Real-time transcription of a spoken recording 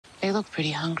They look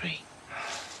pretty hungry.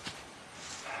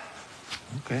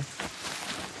 Okay.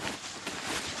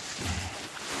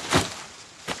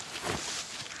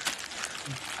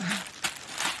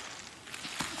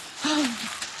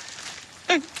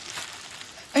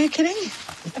 Are you kidding?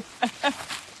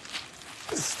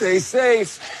 Stay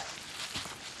safe.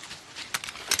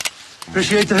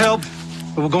 Appreciate the help,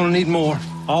 but we're gonna need more.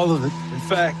 All of it, in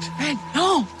fact. Red,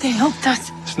 no, they helped us.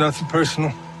 It's nothing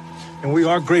personal, and we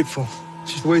are grateful.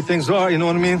 It's just the way things are, you know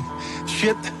what I mean?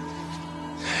 Shit,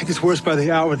 it gets worse by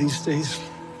the hour these days.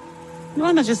 You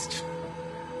wanna just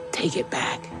take it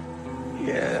back?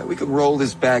 Yeah, we could roll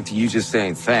this back to you just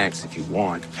saying thanks if you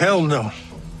want. Hell no.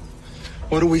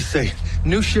 What do we say?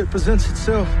 New shit presents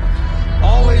itself.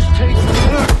 Always takes...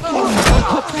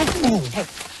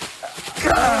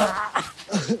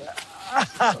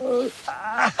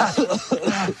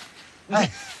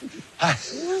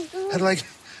 I'd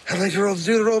like to roll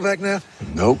the rollback now.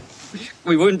 Nope.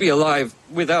 We wouldn't be alive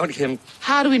without him.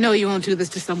 How do we know you won't do this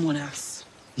to someone else?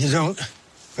 You don't,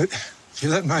 but if you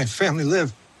let my family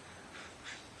live,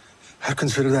 I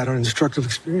consider that an instructive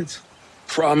experience.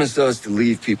 Promise us to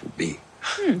leave people be.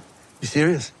 You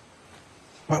serious?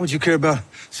 Why would you care about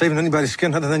saving anybody's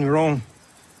skin other than your own?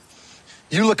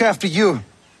 You look after you.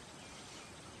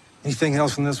 Anything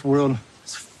else in this world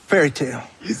is a fairy tale.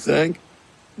 You think?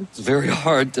 It's very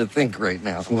hard to think right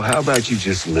now. Well, how about you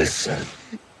just listen?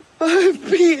 I'm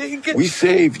being... We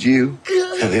saved you,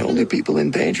 and the only people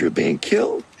in danger of being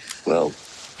killed, well,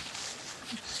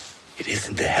 it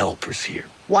isn't the helpers here.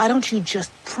 Why don't you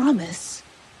just promise,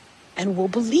 and we'll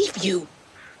believe you?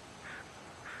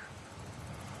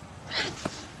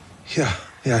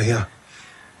 Yeah.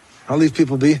 I'll leave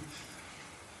people be.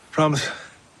 Promise.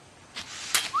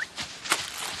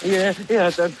 Yeah,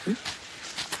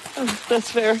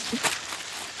 that's fair.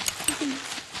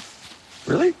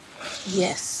 Really?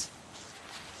 Yes.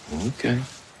 Okay.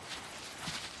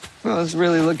 Well, I was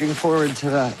really looking forward to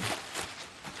that.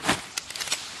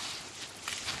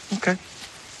 Okay.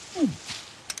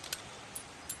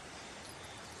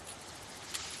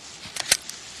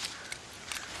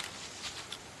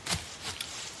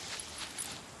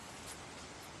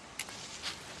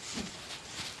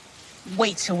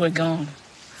 Wait till we're gone.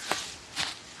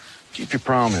 Keep your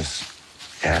promise,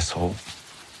 asshole.